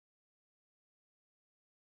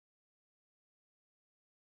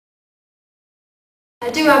I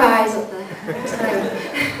do have eyes up there. So.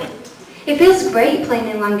 It feels great playing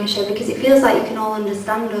in Lancashire because it feels like you can all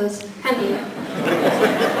understand us, can you?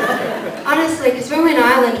 Honestly, because when we're in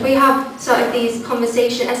Ireland, we have sort of these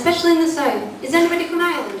conversations, especially in the south. Is anybody from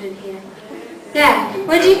Ireland in here? Yeah.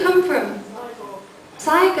 Where do you come from?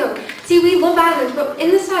 Sligo. See, we love Ireland, but in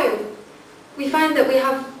the south, we find that we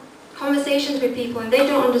have conversations with people and they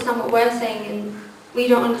don't understand what we're saying and we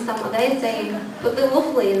don't understand what they're saying, but they're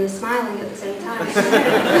lovely and they're smiling at the same time.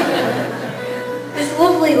 This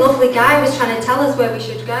lovely, lovely guy was trying to tell us where we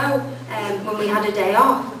should go when we had a day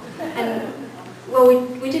off. And, well,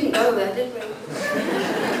 we didn't go there, did we? I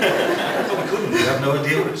thought we couldn't. We have no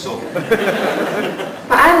idea what it's all.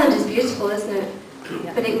 But Ireland is beautiful, isn't it?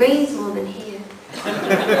 But it rains more than here.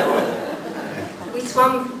 We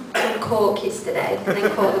swam on Cork yesterday and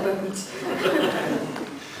then caught the boats.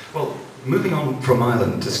 Well, moving on from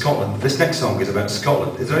Ireland to Scotland, this next song is about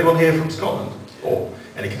Scotland. Is there anyone here from Scotland? Or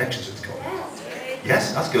any connections with Scotland?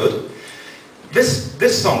 Yes, that's good.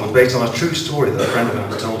 This song was based on a true story that a friend of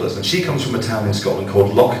ours told us, and she comes from a town in Scotland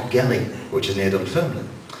called Lochgelly, which is near Dunfermline.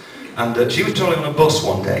 And she was travelling on a bus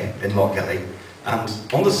one day in Lochgelly, and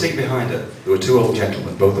on the seat behind her, there were two old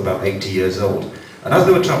gentlemen, both about 80 years old. And as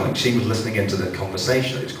they were travelling, she was listening into the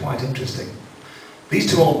conversation. It was quite interesting.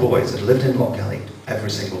 These two old boys had lived in Lochgelly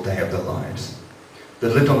every single day of their lives. They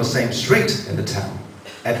lived on the same street in the town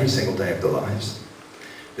every single day of their lives.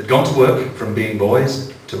 They'd gone to work from being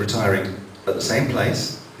boys to retiring at the same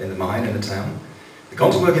place, in the mine in the town. They'd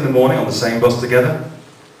gone to work in the morning on the same bus together,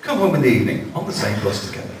 come home in the evening on the same bus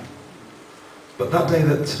together. But that day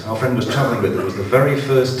that our friend was travelling with them was the very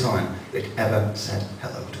first time they'd ever said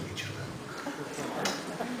hello to each other.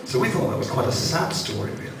 So we thought that was quite a sad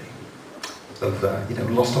story, really, of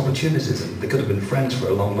lost opportunities, and they could have been friends for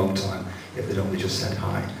a long, long time if they'd only just said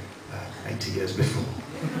hi 80 years before.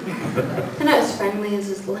 They're not as friendly as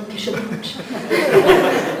this Lancashire bunch.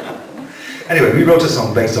 Anyway, we wrote a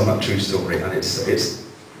song based on that true story, and it's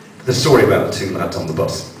the story about the two lads on the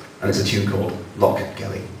bus, and it's a tune called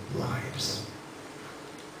Lochgelly Lives.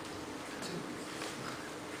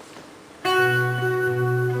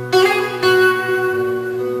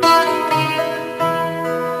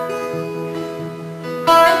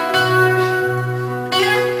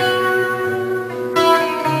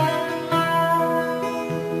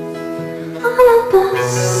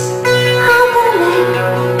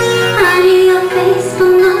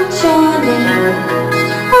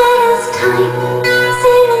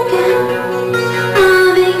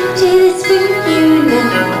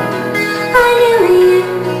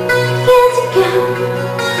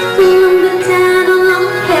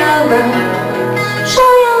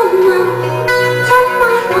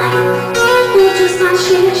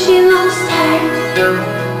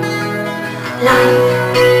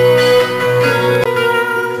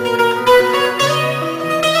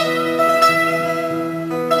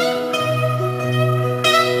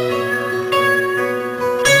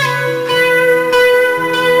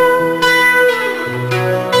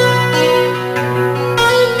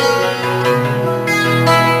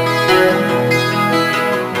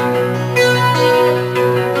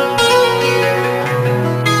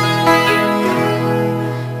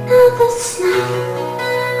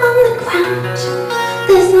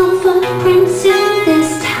 There's no footprints in this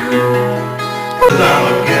town.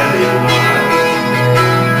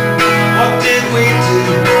 What did we do?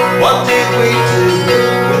 What did we do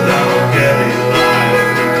without getting live?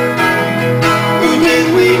 Who did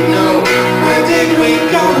we know? Where did we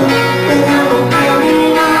go without getting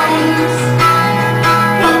lives?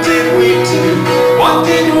 What did we do? What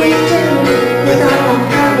did we do without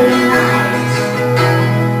getting lives?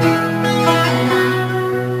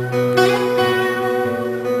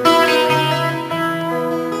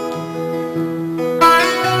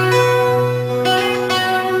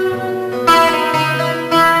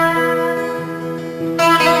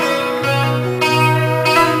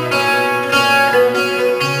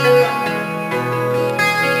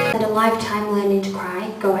 Lifetime learning to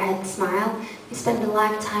cry, go ahead, smile. You spend a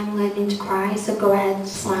lifetime learning to cry, so go ahead,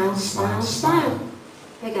 smile, smile, smile.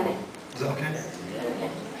 We got it. Is that okay?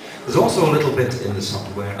 There's also a little bit in the song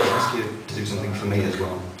where I ask you to do something for me as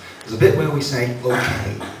well. There's a bit where we say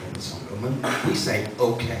okay in the song, and when we say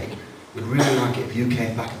okay, we'd really like it if you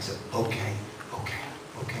came back and said okay, okay,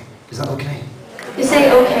 okay. Is that okay? You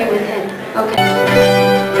say okay with him.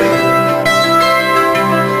 Okay.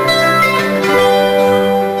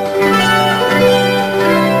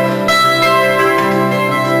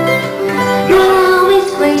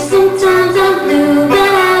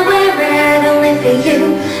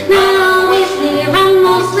 Not always near and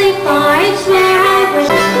mostly far. It's where I wish.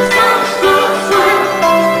 Smile, smile, smile.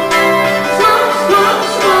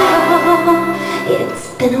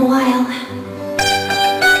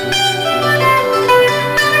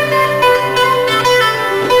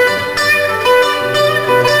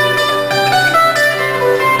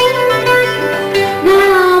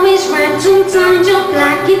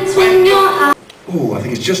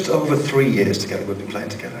 just over 3 years together we've been playing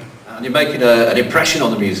together. And you're making an impression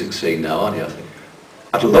on the music scene now, aren't you, I think?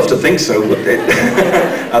 I'd love to think so, but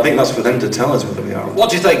I think that's for them to tell us whether we are. What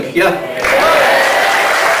do you think? Yeah?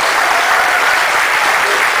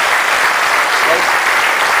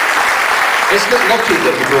 Isn't it lucky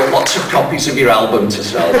that you brought lots of copies of your album to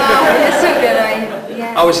sell? Oh, it's so good,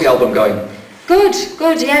 yeah. How is the album going?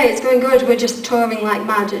 Good, yeah, it's going good. We're just touring like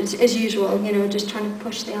mad, as usual, you know, just trying to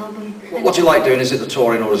push the album. What do you like doing? Is it the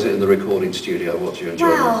touring or is it in the recording studio? What do you enjoy?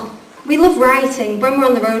 Well, we love writing. When we're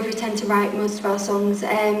on the road, we tend to write most of our songs.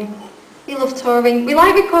 We love touring. We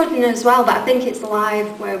like recording as well, but I think it's live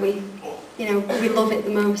where we love it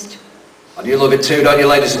the most. And you love it too, don't you,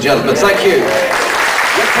 ladies and gentlemen? Thank you.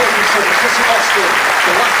 We're talking to the City Boston,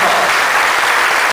 the Lancashire.